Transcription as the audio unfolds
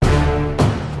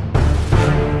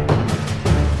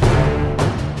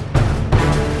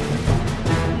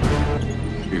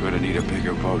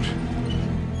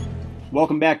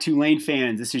Welcome back, Tulane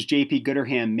fans. This is JP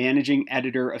Gooderham, managing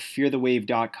editor of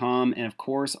FearTheWave.com, and of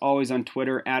course, always on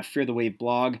Twitter at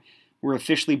FearTheWaveBlog. We're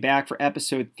officially back for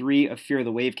episode 3 of Fear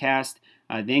the Wavecast.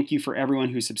 Thank you for everyone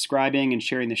who's subscribing and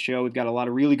sharing the show. We've got a lot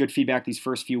of really good feedback these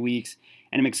first few weeks,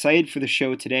 and I'm excited for the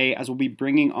show today as we'll be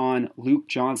bringing on Luke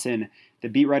Johnson, the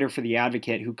beat writer for The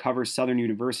Advocate, who covers Southern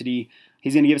University.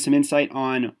 He's going to give us some insight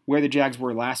on where the Jags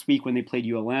were last week when they played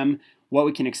ULM, what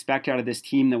we can expect out of this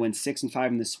team that went 6-5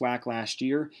 in the SWAC last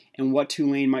year, and what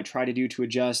Tulane might try to do to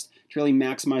adjust to really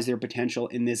maximize their potential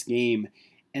in this game.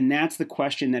 And that's the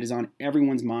question that is on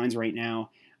everyone's minds right now.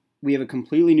 We have a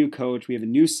completely new coach, we have a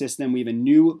new system, we have a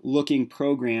new looking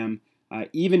program,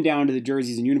 even down to the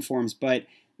jerseys and uniforms, but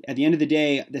at the end of the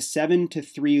day, the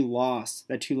 7-3 loss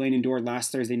that Tulane endured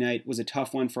last Thursday night was a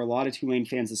tough one for a lot of Tulane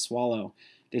fans to swallow.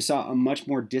 They saw a much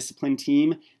more disciplined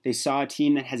team. They saw a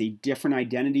team that has a different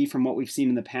identity from what we've seen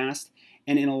in the past.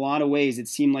 And in a lot of ways, it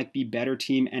seemed like the better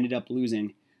team ended up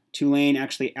losing. Tulane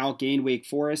actually outgained Wake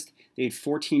Forest. They had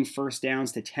 14 first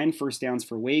downs to 10 first downs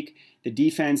for Wake. The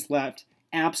defense left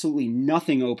absolutely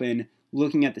nothing open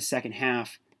looking at the second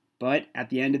half. But at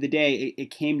the end of the day,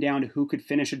 it came down to who could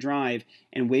finish a drive,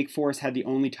 and Wake Forest had the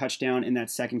only touchdown in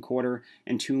that second quarter,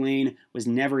 and Tulane was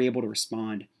never able to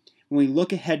respond. When we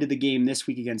look ahead to the game this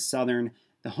week against Southern,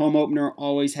 the home opener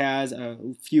always has a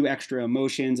few extra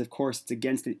emotions. Of course, it's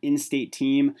against an in-state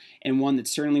team and one that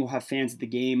certainly will have fans at the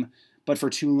game. But for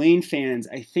Tulane fans,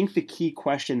 I think the key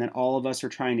question that all of us are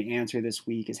trying to answer this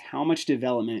week is how much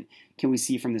development can we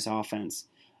see from this offense?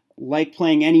 Like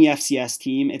playing any FCS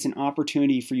team, it's an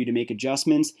opportunity for you to make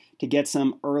adjustments, to get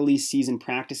some early season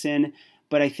practice in.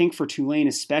 But I think for Tulane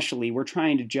especially, we're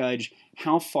trying to judge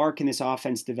how far can this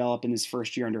offense develop in this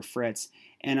first year under Fritz.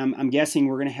 And I'm guessing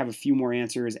we're going to have a few more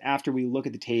answers after we look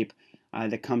at the tape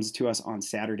that comes to us on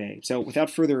Saturday. So without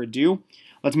further ado,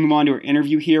 let's move on to our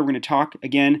interview here. We're going to talk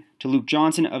again to Luke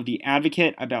Johnson of The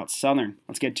Advocate about Southern.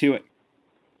 Let's get to it.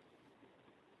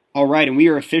 All right, and we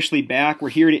are officially back. We're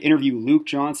here to interview Luke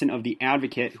Johnson of The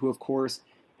Advocate, who of course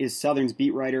is Southern's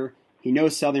beat writer. He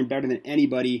knows Southern better than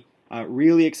anybody.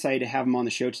 Really excited to have him on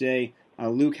the show today.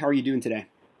 Luke, how are you doing today?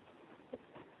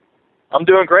 I'm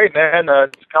doing great, man.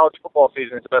 It's college football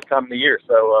season. It's the best time of the year,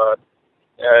 so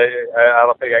I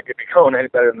don't think I could be going any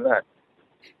better than that.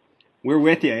 We're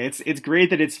with you. It's great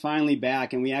that it's finally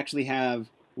back, and we actually have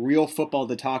real football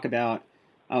to talk about.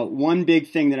 One big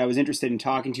thing that I was interested in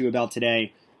talking to you about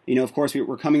today, of course,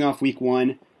 we're coming off week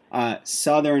 1.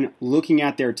 Southern, looking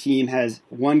at their team, has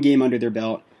one game under their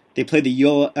belt. They played the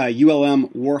ULM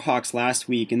Warhawks last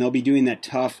week, and they'll be doing that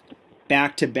tough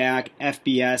back-to-back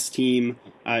FBS team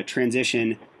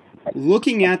transition.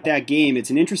 Looking at that game, it's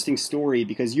an interesting story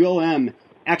because ULM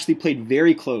actually played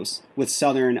very close with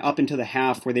Southern up until the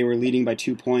half where they were leading by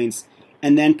 2 points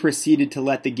and then proceeded to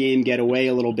let the game get away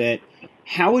a little bit.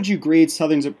 How would you grade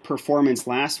Southern's performance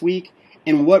last week,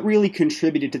 and what really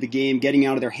contributed to the game getting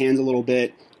out of their hands a little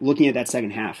bit looking at that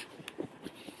second half?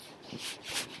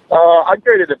 I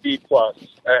graded a B plus.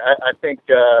 I think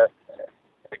that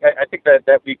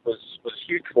week was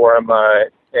huge for them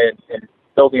and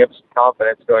building up some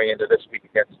confidence going into this week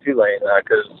against Tulane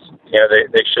because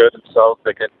they showed themselves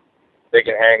they can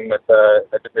hang with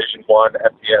a Division I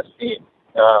FBS team.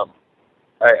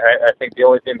 I think the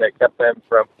only thing that kept them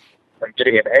from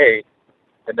getting an A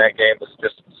in that game was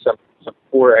just some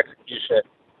poor execution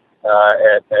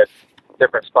at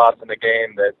different spots in the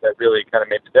game that really kind of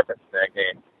made the difference in that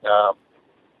game.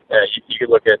 You could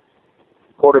look at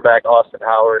quarterback Austin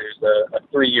Howard, who's a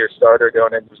 3-year starter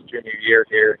going into his junior year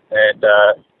here, and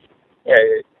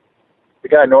the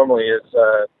guy normally is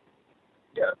a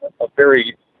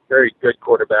very, very good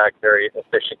quarterback, very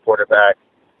efficient quarterback,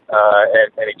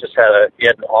 and he just had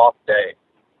an off day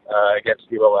against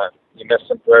ULM. He missed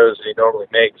some throws that he normally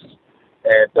makes,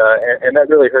 and that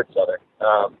really hurt Southern.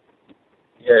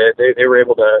 They were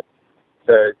able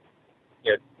to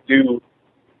do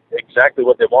exactly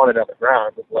what they wanted on the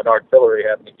ground with Leonard Tillery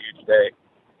having a huge day.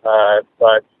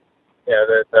 But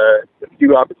the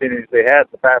few opportunities they had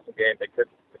in the passing game, they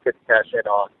couldn't cash in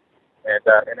on.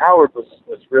 And Howard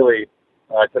was really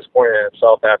disappointed in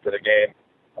himself after the game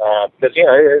because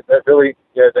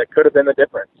that could have been the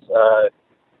difference.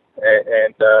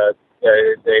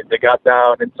 They got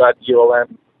down inside the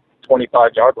ULM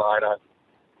 25-yard line on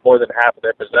more than half of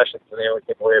their possessions, and they only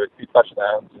came away with 2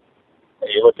 touchdowns. And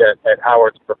you look at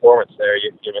Howard's performance there,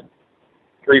 you've given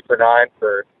 3 for 9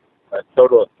 for a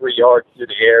total of 3 yards through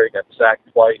the air. He got sacked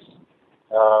twice,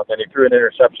 and he threw an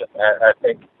interception. I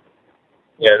think,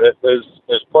 those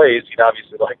plays he'd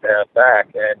obviously like to have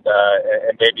back, and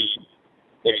maybe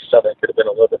Southern could have been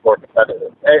a little bit more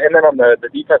competitive. And then on the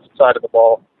defensive side of the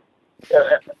ball,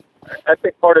 I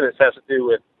think part of this has to do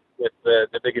with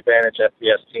the big advantage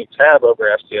FBS teams have over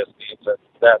FCS teams.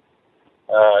 That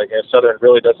Southern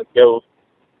really doesn't go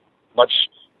much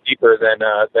deeper than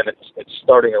its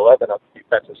starting 11 on the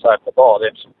defensive side of the ball. They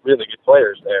have some really good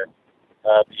players there.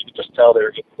 But you can just tell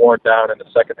they're getting worn down in the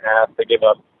second half. They give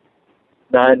up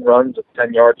 9 runs of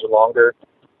 10 yards or longer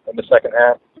in the second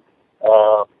half.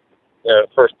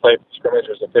 First play of the scrimmage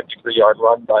was a 53-yard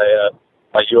run by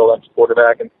ULM's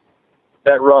quarterback, and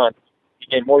that run, he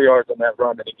gained more yards on that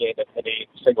run than he gained in any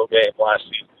single game last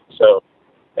season. So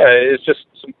it's just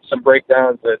some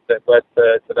breakdowns that led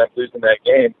to them losing that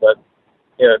game. But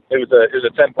it was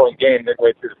a 10-point game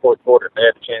midway through the fourth quarter. They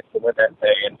had a chance to win that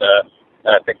thing, and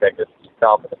I think that gives us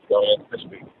confidence going into this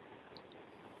week.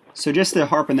 So just to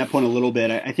harp on that point a little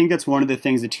bit, I think that's one of the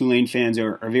things that Tulane fans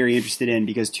are very interested in,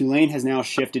 because Tulane has now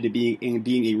shifted to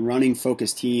being a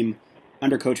running-focused team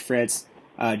under Coach Fritz.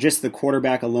 Just the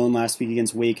quarterback alone last week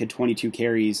against Wake had 22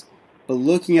 carries. But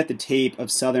looking at the tape of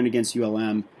Southern against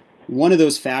ULM, one of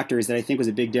those factors that I think was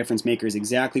a big difference maker is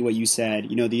exactly what you said.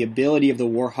 The ability of the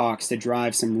Warhawks to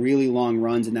drive some really long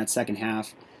runs in that second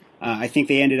half. I think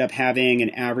they ended up having an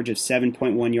average of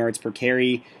 7.1 yards per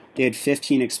carry. They had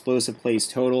 15 explosive plays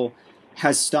total.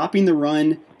 Has stopping the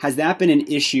run, has that been an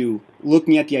issue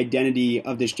looking at the identity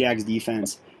of this Jags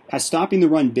defense? Has stopping the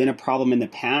run been a problem in the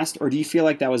past, or do you feel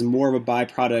like that was more of a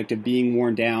byproduct of being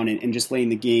worn down and just letting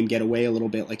the game get away a little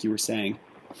bit, like you were saying?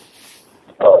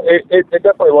 It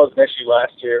definitely was an issue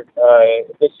last year.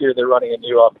 This year they're running a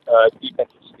new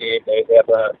defensive scheme.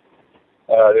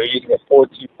 They're using a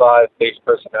 4-2-5 base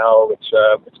personnel, which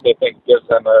they think gives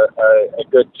them a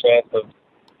good chance of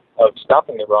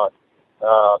stopping the run.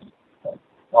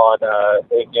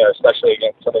 Especially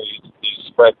against some of these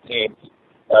spread teams.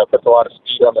 Puts a lot of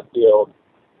speed on the field,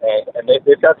 and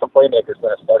they've got some playmakers in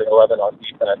a starting 11 on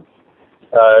defense.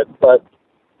 But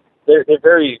they're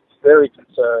very, very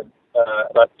concerned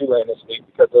about Tulane this week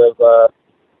because of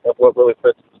what Willie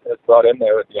Fritz has brought in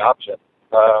there with the option.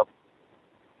 I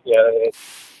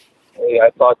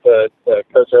talked to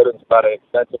Coach Odens about it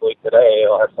extensively today.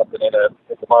 I'll have something in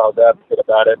tomorrow's advocate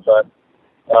about it. But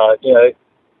it's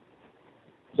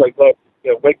like, look,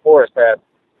 Wake Forest had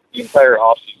the entire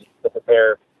offseason to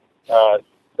prepare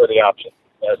for the option.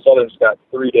 Southern's got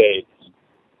 3 days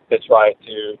to try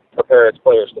to prepare its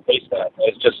players to face that.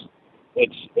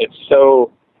 It's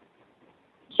so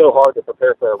hard to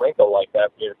prepare for a wrinkle like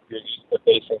that. You're used to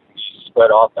facing these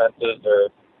spread offenses or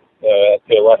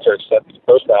to a lesser extent these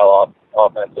post-style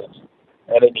offenses,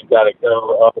 and then you've got to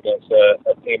go up against a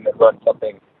team that runs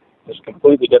something just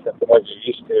completely different from what you're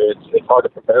used to. It's hard to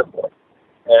prepare for.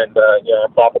 And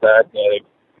on top of that, they've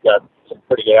got some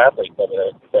pretty good athletes over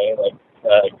there today, like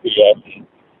Kuyet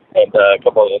and a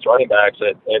couple of those running backs.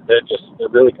 They're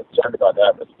really concerned about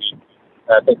that this week.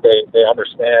 I think they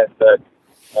understand that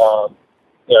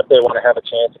if they want to have a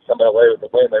chance of coming away with the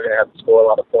win, they're going to have to score a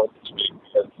lot of points this week,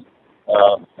 because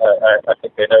I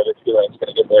think they know that Tulane's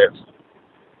going to get theirs.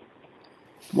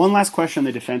 One last question on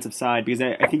the defensive side, because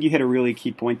I think you hit a really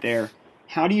key point there.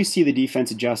 How do you see the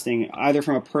defense adjusting, either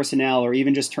from a personnel or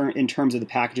even just in terms of the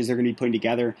packages they're going to be putting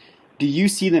together? Do you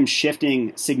see them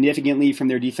shifting significantly from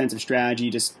their defensive strategy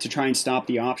just to try and stop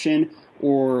the option,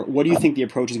 or what do you think the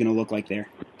approach is going to look like there?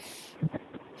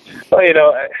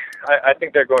 Well, I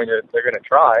think they're going to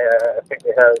try. I think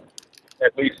they have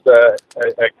at least a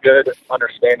good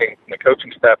understanding from the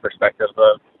coaching staff perspective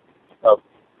of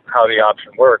how the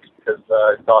option works, because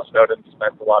Dawson Odom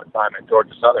spent a lot of time at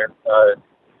Georgia Southern,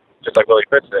 just like Willie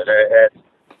Fritz did,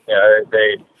 and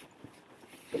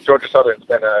Georgia Southern's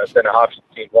been an option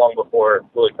team long before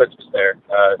Willie Fritz was there.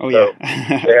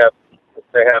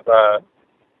 They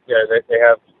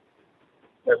have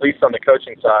at least on the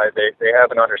coaching side, they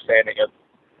have an understanding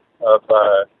of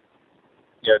the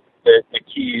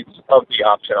keys of the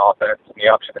option offense and the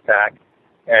option attack,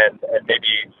 and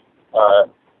maybe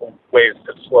ways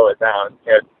to slow it down.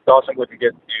 Dawson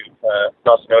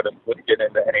Odom wouldn't get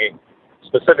into any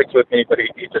specifics with me, but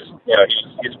he's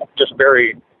just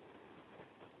very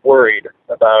worried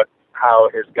about how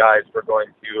his guys were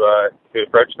going to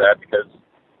approach that, because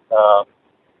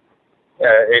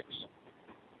it's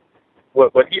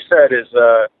what he said is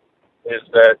that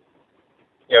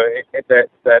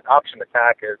that option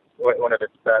attack is one of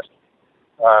its best.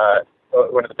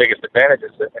 One of the biggest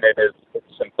advantages in it is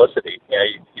its simplicity.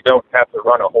 You don't have to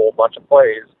run a whole bunch of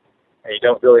plays, and you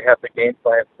don't really have to game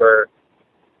plan for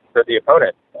the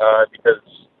opponent, because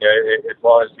as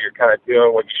long as you're kind of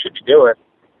doing what you should be doing,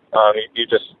 you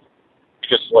just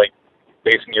like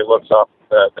basing your looks off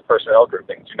the personnel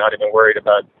groupings. You're not even worried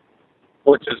about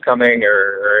blitzes coming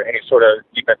or any sort of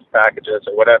defensive packages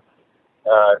or whatever.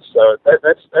 So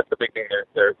that's the big thing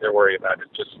they're worried about.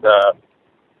 It's just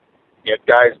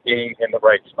guys being in the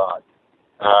right spot.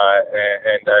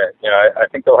 I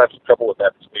think they'll have some trouble with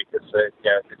that this week.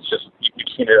 It's just you've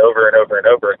seen it over and over and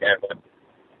over again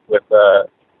with your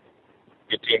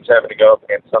teams having to go up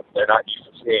against something they're not used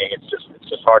to seeing. It's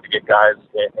just hard to get guys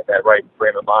in that right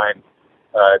frame of mind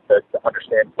to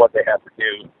understand what they have to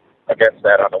do against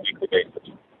that on a weekly basis.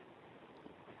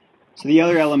 So the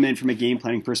other element from a game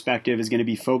planning perspective is going to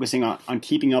be focusing on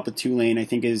keeping up with Tulane. I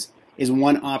think is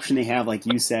one option they have, like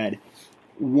you said.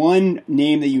 One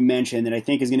name that you mentioned that I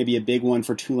think is going to be a big one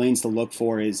for Tulane's to look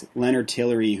for is Leonard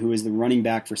Tillery, who is the running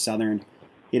back for Southern.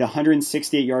 He had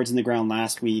 168 yards in the ground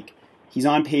last week. He's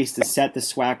on pace to set the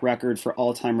SWAC record for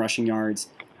all-time rushing yards.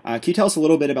 Can you tell us a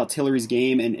little bit about Tillery's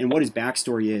game and what his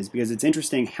backstory is? Because it's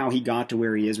interesting how he got to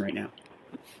where he is right now.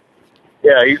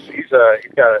 Yeah, he's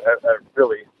got a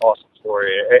really awesome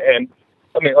story. And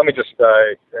let me just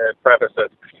preface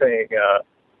it saying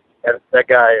that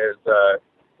guy is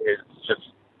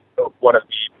just one of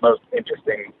the most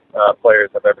interesting players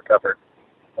I've ever covered.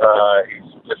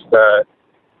 He's just a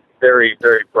very,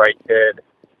 very bright kid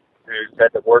who's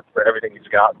had to work for everything he's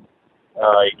gotten.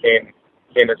 He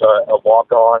came as a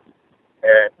walk-on,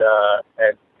 and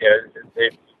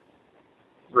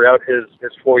throughout his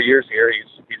 4 years here,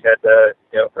 he's had to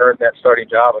earn that starting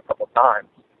job a couple times.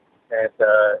 And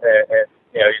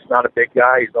he's not a big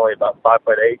guy. He's only about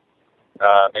 5'8",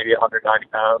 maybe 190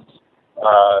 pounds.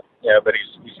 But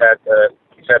he's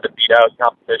had to beat out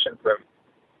competition from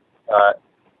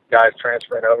guys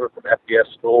transferring over from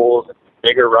FBS schools and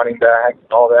bigger running backs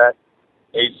and all that.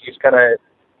 He's kind of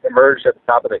emerged at the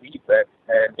top of the heap,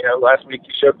 and last week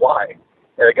he showed why.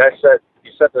 The guy set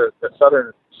the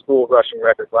Southern school rushing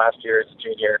record last year as a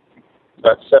junior,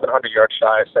 about 700 yards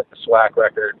shy, set the SWAC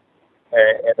record,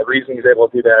 and the reason he's able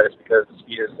to do that is because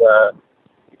he's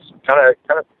kind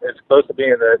of as close to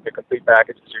being the complete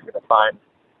package as you're going to find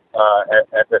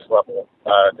at this level,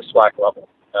 the SWAC level.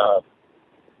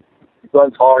 He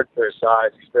runs hard for his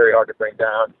size. He's very hard to bring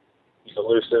down. He's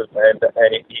elusive, and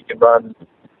he can run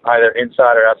either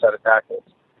inside or outside of tackles.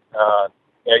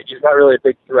 He's not really a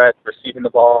big threat receiving the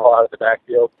ball out of the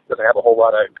backfield. Doesn't have a whole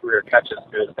lot of career catches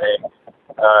to his name.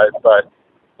 But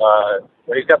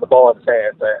when he's got the ball in his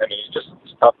hands,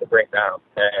 he's tough to bring down.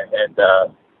 And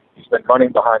he's been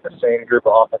running behind the same group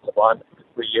of offensive linemen for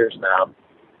 3 years now.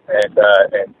 And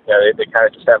they kind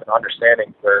of just have an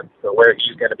understanding for where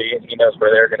he's going to be, and he knows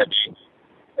where they're going to be.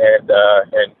 And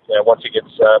once he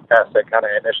gets past that kind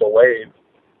of initial wave,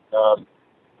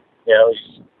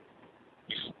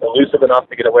 he's elusive enough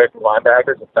to get away from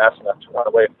linebackers and fast enough to run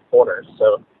away from corners.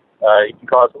 So he can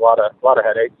cause a lot of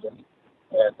headaches.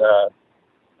 And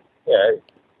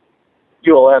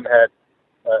ULM had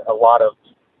a lot of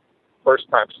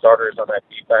first-time starters on that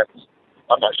defense.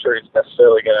 I'm not sure he's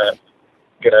necessarily gonna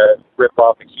rip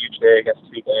off a huge day against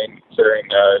Tulane, considering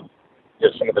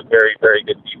just some of the very, very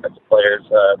good defensive players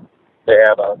they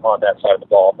have on that side of the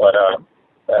ball.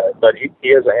 But he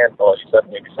is a handful. He's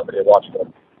definitely somebody to watch for.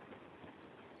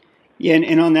 Yeah,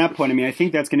 and on that point, I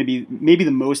think that's going to be maybe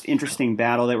the most interesting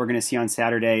battle that we're going to see on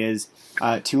Saturday is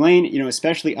Tulane,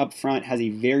 especially up front, has a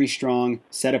very strong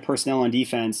set of personnel on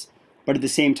defense, but at the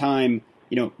same time,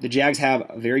 the Jags have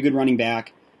a very good running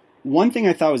back. One thing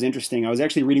I thought was interesting, I was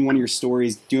actually reading one of your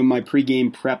stories, doing my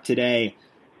pregame prep today.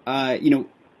 The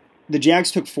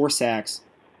Jags took 4 sacks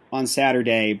on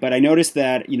Saturday, but I noticed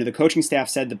that, the coaching staff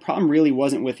said the problem really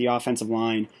wasn't with the offensive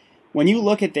line. When you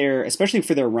look at especially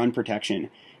for their run protection,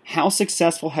 how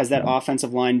successful has that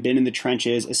offensive line been in the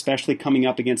trenches, especially coming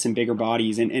up against some bigger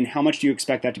bodies, and how much do you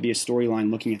expect that to be a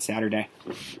storyline looking at Saturday?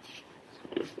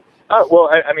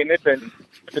 They've been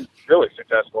really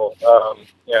successful.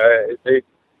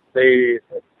 They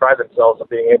pride themselves on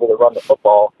being able to run the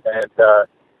football, and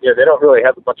they don't really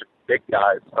have a bunch of big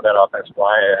guys on that offensive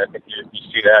line. I think you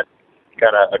see that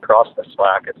kind of across the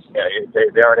SWAC.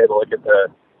 They aren't able to get the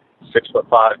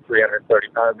 6'5", 330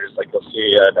 pounders like you'll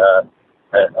see at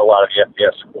a lot of the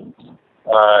FBS schools.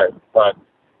 But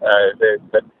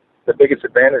the biggest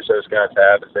advantage those guys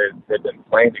have is they've been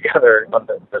playing together on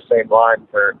the same line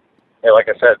for, like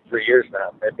I said, 3 years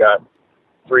now. They've got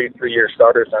three-year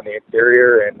starters on the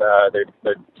interior, and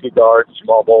the 2 guards,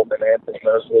 Jamal Bolton and Anthony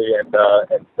Mosley, and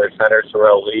their center,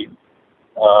 Terrell Lee.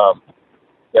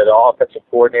 The offensive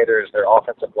coordinator is their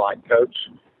offensive line coach,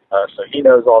 so he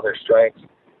knows all their strengths.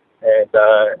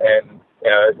 And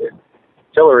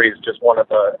Tillery is just one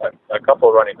of a couple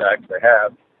of running backs they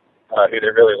have who they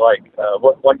really like.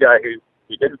 One guy who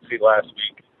we didn't see last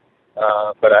week,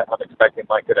 but I'm expecting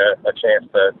might get a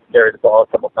chance to carry the ball a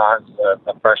couple times,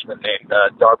 a freshman named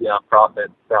Darbion Prophet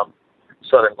from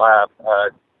Southern Lab,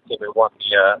 team who won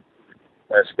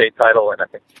the state title and I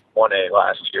think 1A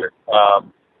last year.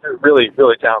 Really,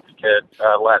 really talented kid.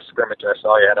 Last scrimmage I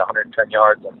saw he had 110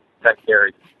 yards and 10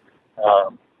 carries.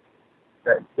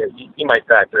 He might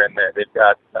factor in there. They've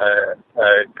got a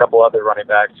couple other running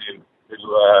backs who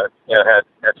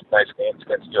had some nice games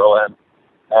against ULM.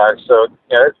 So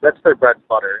that's their bread and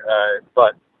butter.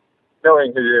 But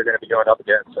knowing who they're going to be going up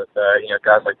against, with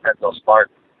guys like Penzel Spark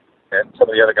and some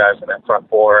of the other guys in that front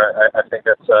four, I think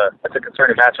that's a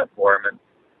concerning matchup for them.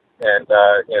 And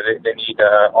they need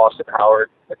Austin Howard,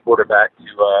 the quarterback, to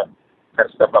kind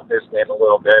of step up his game a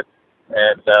little bit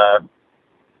and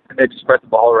maybe spread the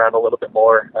ball around a little bit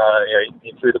more.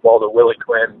 He threw the ball to Willie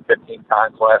Quinn 15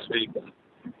 times last week, and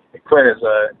Quinn is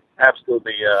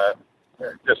absolutely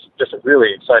just a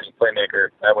really exciting playmaker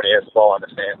when he has the ball on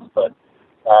his hands. But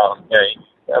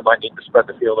I might need to spread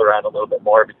the field around a little bit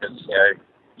more because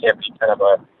he can't be kind of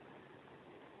a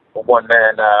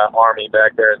one-man army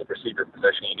back there in the receiver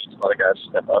position. You need some other guys to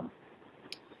step up.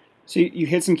 So you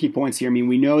hit some key points here. I mean,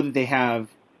 we know that they have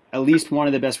at least one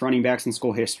of the best running backs in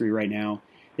school history right now.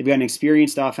 They've got an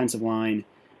experienced offensive line.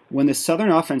 When the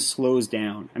Southern offense slows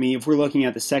down, I mean, if we're looking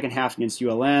at the second half against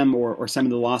ULM or some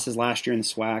of the losses last year in the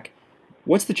SWAC,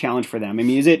 what's the challenge for them? I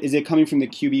mean, is it coming from the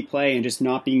QB play and just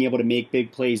not being able to make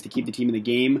big plays to keep the team in the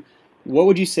game? What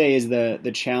would you say is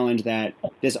the challenge that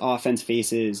this offense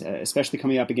faces, especially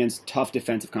coming up against tough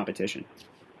defensive competition?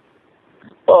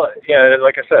 Well,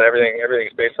 like I said,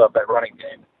 everything's based off that running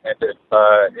game, and if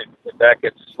that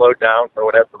gets slowed down for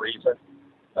whatever reason,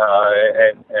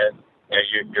 and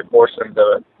you're forcing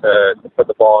them to put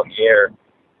the ball in the air,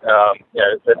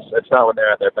 it's not when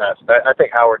they're at their best. I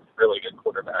think Howard's a really good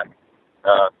quarterback.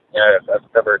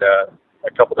 I've covered a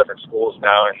couple different schools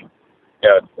now, and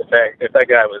if that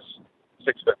guy was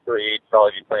 6'3", he'd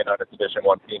probably be playing on a Division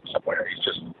I team somewhere. He's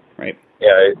just right.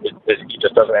 He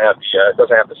just doesn't have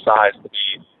the size to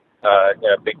be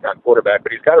a big time quarterback,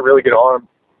 but he's got a really good arm.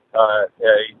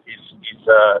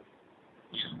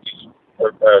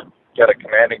 He's got a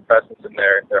commanding presence in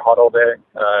their huddle there.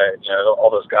 All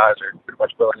those guys are pretty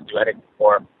much willing to do anything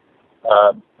for him.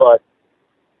 But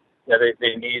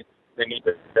they need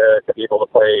to be able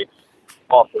to play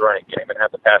off the running game and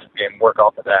have the passing game work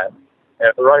off of that. And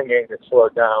if the running game gets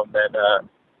slowed down, then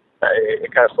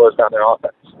it kind of slows down their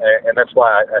offense. And that's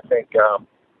why I think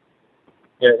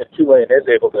if Tulane is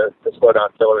able to slow down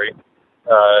Tillery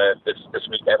this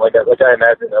weekend, like I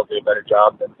imagine they'll do a better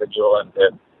job than ULM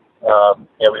did.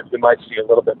 We might see a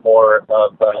little bit more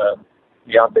of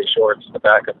Deontay Shorts, the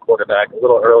backup quarterback, a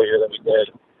little earlier than we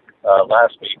did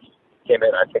last week. He came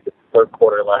in, I think, in the third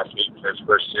quarter last week for his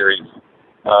first series.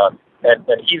 And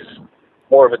he's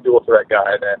more of a dual threat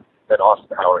guy than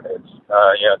Austin Howard is.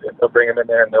 They'll bring him in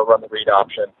there and they'll run the read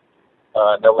option.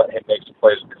 And they'll let him make some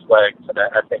plays with his legs. And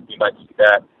I think we might see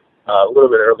that a little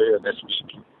bit earlier this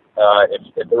week.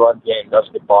 If the run game does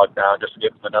get bogged down, just to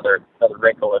give them another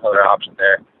wrinkle, another option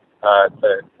there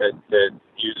to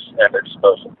use at their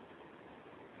disposal.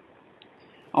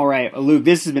 All right, Luke,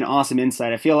 this has been awesome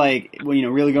insight. I feel like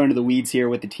really going into the weeds here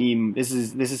with the team. This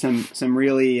is some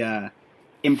really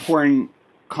important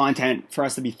content for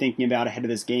us to be thinking about ahead of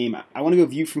this game. I want to go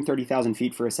view from 30,000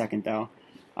 feet for a second, though.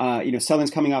 Southern's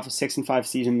coming off a 6-5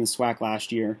 season in the SWAC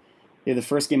last year. They have the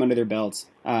first game under their belts.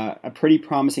 A pretty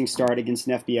promising start against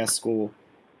an FBS school.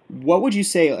 What would you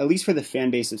say, at least for the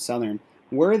fan base of Southern,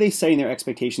 where are they setting their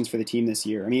expectations for the team this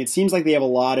year? I mean, it seems like they have a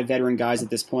lot of veteran guys at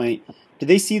this point. Do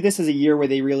they see this as a year where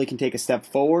they really can take a step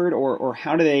forward, or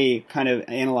how do they kind of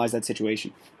analyze that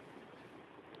situation?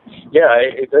 Yeah,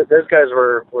 those guys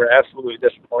were absolutely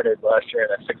disappointed last year in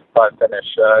that 6-5 finish.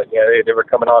 They were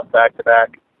coming off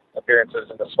back-to-back appearances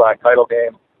in the SWAC title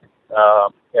game.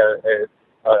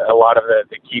 A lot of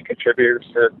the key contributors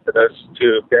to those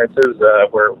two appearances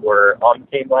were on the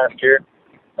team last year,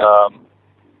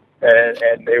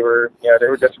 and they were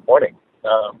disappointing.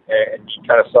 And you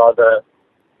kind of saw the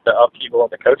upheaval in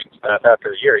the coaching staff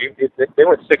after the year. They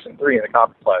went 6-3 in the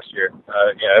conference last year.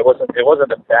 It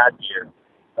wasn't a bad year.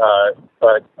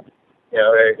 But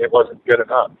it wasn't good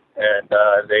enough, and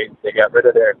they got rid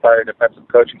of their entire defensive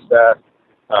coaching staff.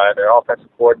 Their offensive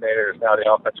coordinator is now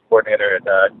the offensive coordinator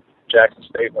at Jackson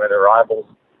State, one of their rivals.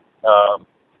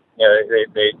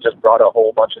 They just brought a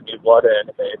whole bunch of new blood in,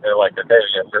 and they're like, okay,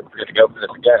 we're going to go for this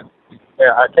again.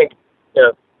 I think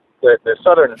the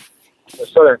Southern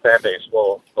fan base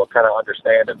will kind of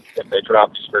understand if they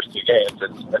drop these first two games.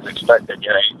 It's expected.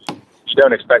 You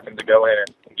don't expect them to go in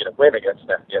and get a win against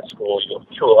an FBS school.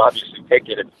 You'll obviously take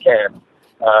it if you can.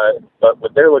 But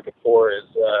what they're looking for is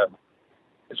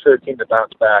for the team to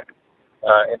bounce back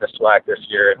in the SWAC this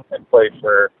year and play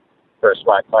for for a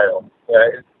SWAC title.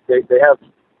 They have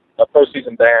a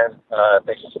postseason ban,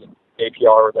 thanks to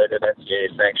APR related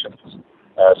NCAA sanctions,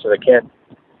 so they can't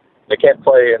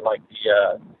play in like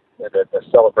the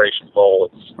Celebration Bowl.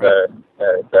 It's the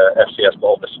FCS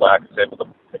Bowl. The SWAC is able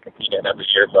to compete in every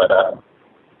year,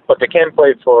 but they can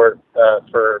play for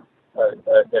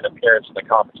an appearance in the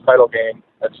conference title game.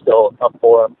 That's still up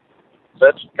for them. So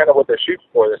that's kind of what they're shooting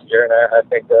for this year, and I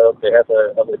think they have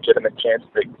a legitimate chance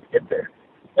to get there.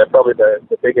 And probably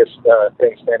the biggest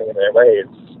thing standing in their way is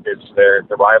their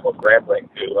rival Grambling,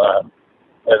 who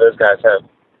those guys have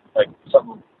like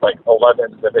something like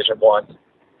 11 Division I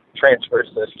transfers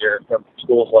this year from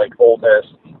schools like Ole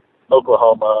Miss,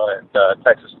 Oklahoma, and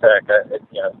Texas Tech,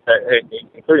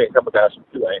 including a couple guys from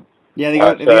Tulane. Yeah, they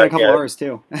got a couple of ours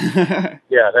too.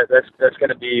 Yeah, that's going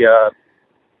to be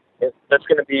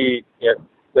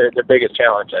the biggest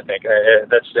challenge, I think.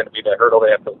 That's going to be the hurdle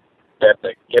they have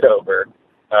to get over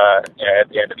at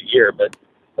the end of the year. But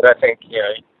I think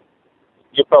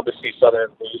you'll probably see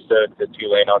Southern lose to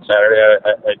Tulane on Saturday.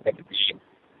 I think it'd be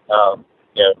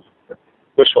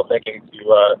wishful thinking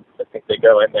to think they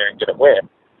go in there and get a win.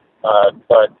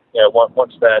 But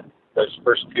once those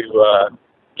first two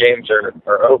games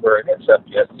are over against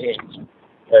FBS teams,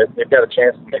 they've got a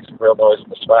chance to make some real noise in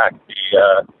the SWAC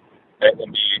and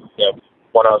be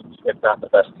one of, if not the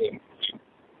best team.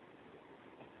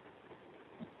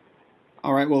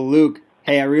 All right, well, Luke,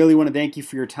 hey, I really want to thank you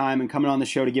for your time and coming on the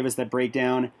show to give us that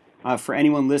breakdown. For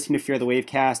anyone listening to Fear the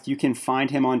Wavecast, you can find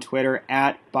him on Twitter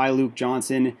at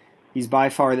 @ByLukeJohnson. He's by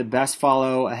far the best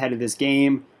follow ahead of this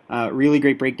game. Really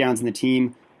great breakdowns in the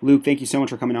team. Luke, thank you so much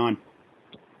for coming on.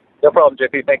 No problem,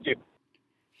 JP. Thank you.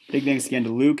 Big thanks again to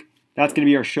Luke. That's going to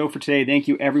be our show for today. Thank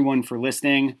you, everyone, for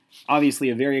listening. Obviously,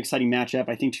 a very exciting matchup.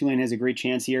 I think Tulane has a great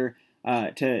chance here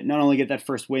to not only get that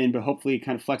first win, but hopefully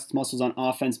kind of flex its muscles on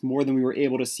offense more than we were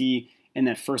able to see in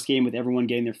that first game with everyone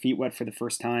getting their feet wet for the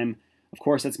first time. Of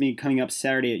course, that's me coming up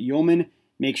Saturday at Yeoman.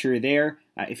 Make sure you're there.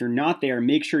 If you're not there,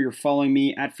 make sure you're following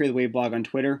me at Fear the Wave blog on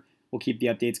Twitter. We'll keep the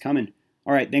updates coming.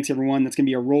 All right, thanks, everyone. That's going to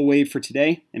be our Roll Wave for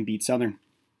today, and beat Southern.